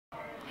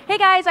Hey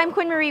guys, I'm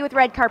Quinn Marie with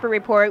Red Carpet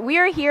Report. We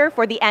are here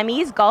for the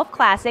Emmys Golf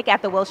Classic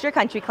at the Wilshire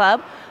Country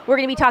Club. We're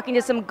going to be talking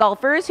to some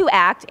golfers who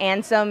act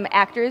and some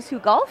actors who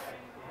golf.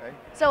 Okay.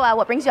 So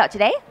what brings you out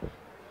today?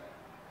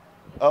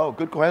 Oh,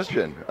 good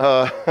question.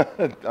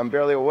 I'm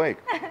barely awake.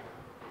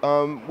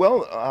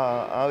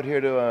 Out here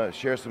to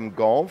share some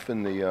golf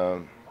in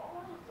the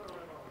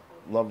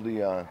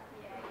lovely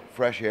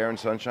fresh air and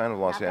sunshine of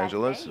Los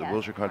Angeles, the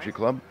Wilshire Country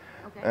Club.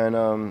 Okay.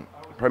 And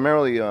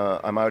primarily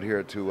I'm out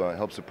here to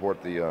help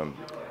support the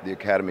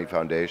Academy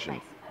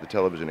Foundation, the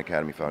Television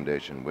Academy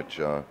Foundation, which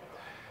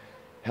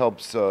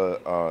helps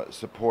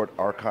support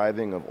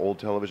archiving of old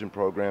television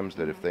programs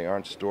that if they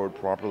aren't stored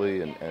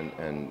properly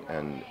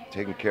and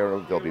taken care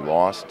of, they'll be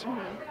lost. Mm-hmm.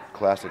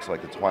 Classics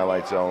like The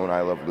Twilight Zone,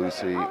 I Love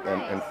Lucy,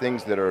 and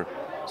things that are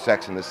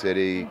Sex and the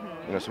City.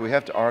 Mm-hmm. You know, so we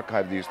have to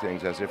archive these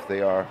things as if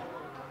they are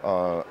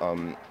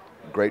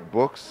great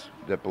books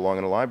that belong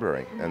in a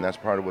library. Mm-hmm. And that's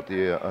part of what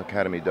the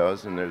Academy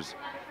does. And there's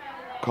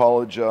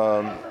college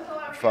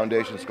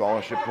foundation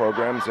scholarship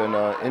programs and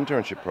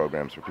internship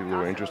programs for people who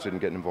are interested in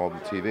getting involved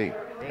with TV.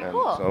 Very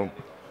cool. So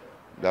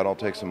that all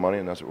takes some money,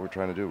 and that's what we're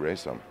trying to do, raise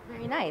some.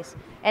 Very nice.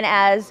 And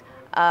as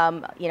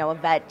a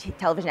vet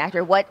television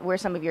actor, what were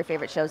some of your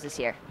favorite shows this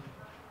year?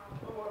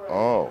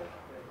 Oh,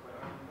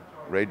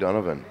 Ray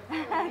Donovan. You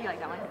like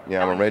that one?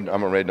 Yeah,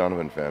 I'm a Ray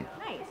Donovan fan.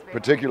 Nice.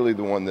 Particularly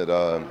the one that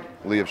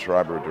Liev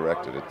Schreiber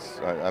directed.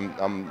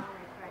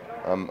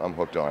 I'm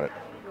hooked on it.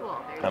 Cool.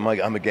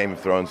 I'm a Game of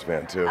Thrones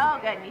fan too. Oh,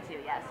 good. Me too.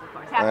 Yes, of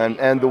course.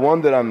 And the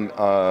one that I'm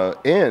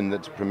in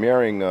that's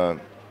premiering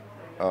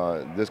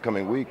this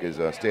coming week is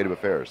State of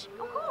Affairs.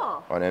 Oh,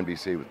 cool. On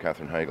NBC with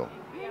Katherine Heigl.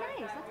 Very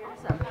nice.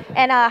 That's awesome.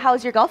 And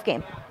how's your golf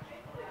game?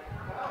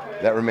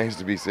 That remains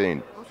to be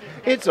seen.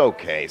 It's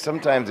okay.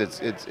 Sometimes it's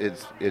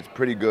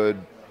pretty good.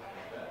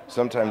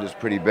 Sometimes it's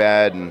pretty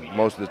bad, and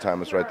most of the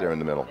time it's right there in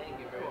the middle.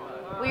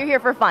 Well, you're here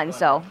for fun,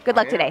 so good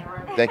luck today.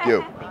 Thank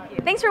you.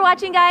 Thanks for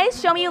watching,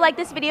 guys. Show me you like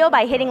this video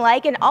by hitting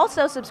like and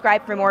also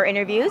subscribe for more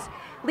interviews.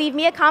 Leave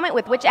me a comment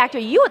with which actor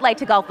you would like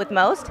to golf with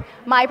most.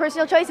 My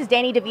personal choice is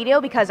Danny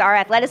DeVito because our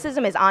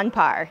athleticism is on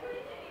par.